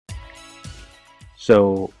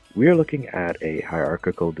So we're looking at a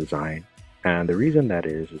hierarchical design, and the reason that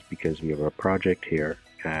is because we have a project here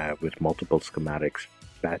with multiple schematics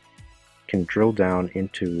that can drill down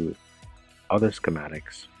into other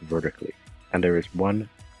schematics vertically. And there is one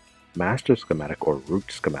master schematic or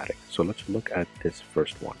root schematic. So let's look at this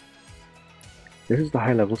first one. This is the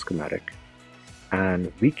high-level schematic,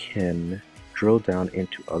 and we can drill down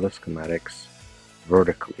into other schematics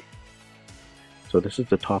vertically. So this is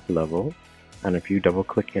the top level, and if you double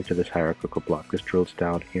click into this hierarchical block, this drills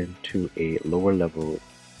down into a lower level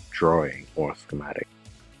drawing or schematic.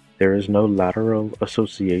 There is no lateral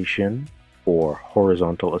association or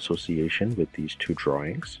horizontal association with these two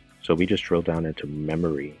drawings, so we just drill down into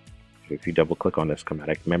memory. So if you double click on the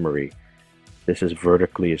schematic memory, this is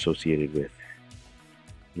vertically associated with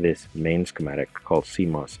this main schematic called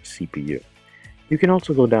CMOS CPU. You can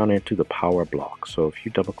also go down into the power block. So if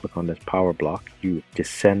you double click on this power block, you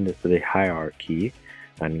descend the hierarchy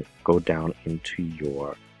and go down into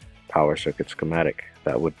your power circuit schematic.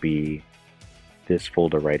 That would be this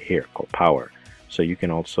folder right here called power. So you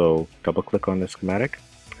can also double click on the schematic,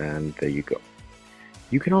 and there you go.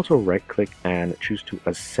 You can also right click and choose to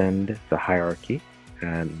ascend the hierarchy,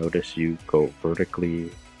 and notice you go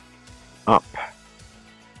vertically up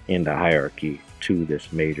in the hierarchy to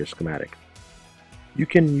this major schematic. You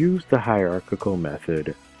can use the hierarchical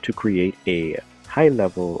method to create a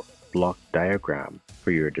high-level block diagram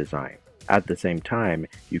for your design. At the same time,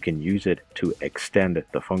 you can use it to extend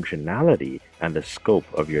the functionality and the scope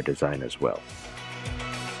of your design as well.